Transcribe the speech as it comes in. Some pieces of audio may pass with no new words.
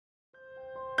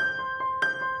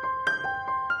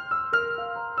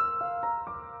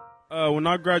When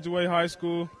I graduate high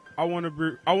school, I want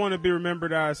to be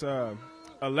remembered as a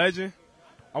legend.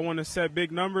 I want to set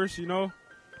big numbers, and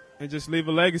just leave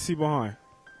a legacy behind.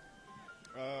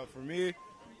 For me,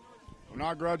 when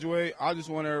I graduate, I just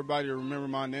want everybody to remember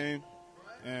my name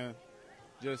and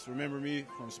just remember me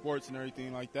from sports and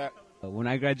everything like that. When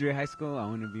I graduate high school, I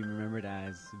want to be remembered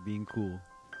as being cool.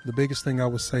 The biggest thing I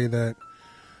would say that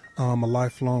I'm a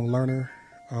lifelong learner,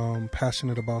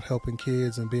 passionate about helping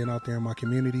kids and being out there in my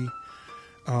community,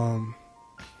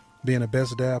 being the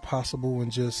best dad possible,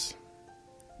 and just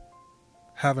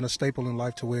having a staple in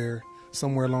life to where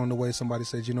somewhere along the way somebody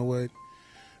said, you know what,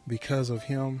 because of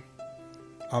him,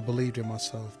 I believed in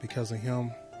myself. Because of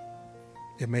him,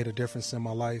 it made a difference in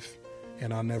my life,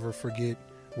 and I'll never forget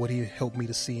what he helped me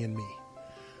to see in me.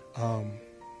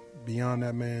 Beyond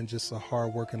that, man, just a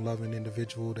hard-working, loving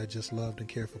individual that just loved and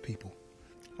cared for people.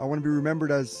 I want to be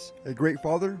remembered as a great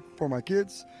father for my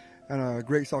kids and a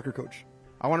great soccer coach.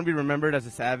 I want to be remembered as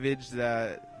a savage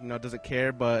that doesn't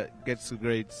care but gets good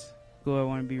grades. I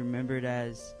want to be remembered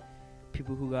as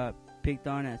people who got picked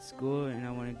on at school, and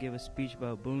I want to give a speech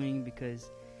about bullying because,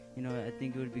 I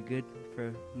think it would be good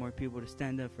for more people to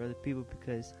stand up for other people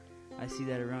because I see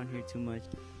that around here too much.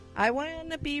 I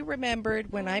want to be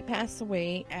remembered when I pass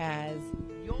away as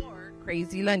your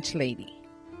crazy lunch lady.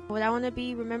 What I want to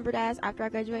be remembered as after I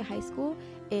graduate high school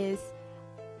is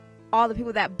all the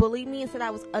people that bullied me and said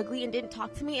I was ugly and didn't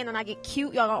talk to me, and then I get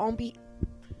cute, y'all won't be.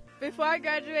 Before I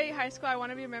graduate high school, I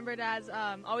want to be remembered as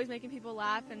always making people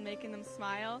laugh and making them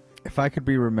smile. If I could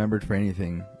be remembered for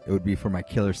anything, it would be for my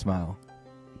killer smile.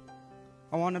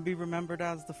 I want to be remembered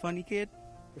as the funny kid.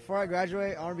 Before I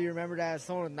graduate, I want to be remembered as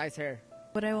someone with nice hair.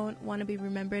 What I want to be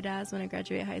remembered as when I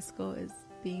graduate high school is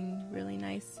being really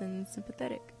nice and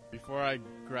sympathetic. Before I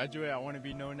graduate, I want to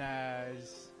be known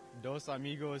as Dos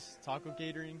Amigos Taco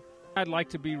Catering. I'd like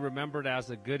to be remembered as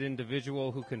a good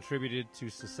individual who contributed to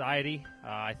society.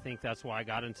 I think that's why I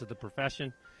got into the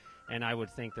profession, and I would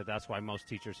think that that's why most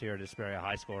teachers here at Hesperia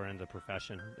High School are in the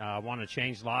profession. I want to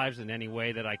change lives in any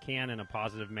way that I can in a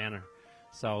positive manner.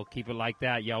 So keep it like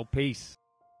that, yo. Peace.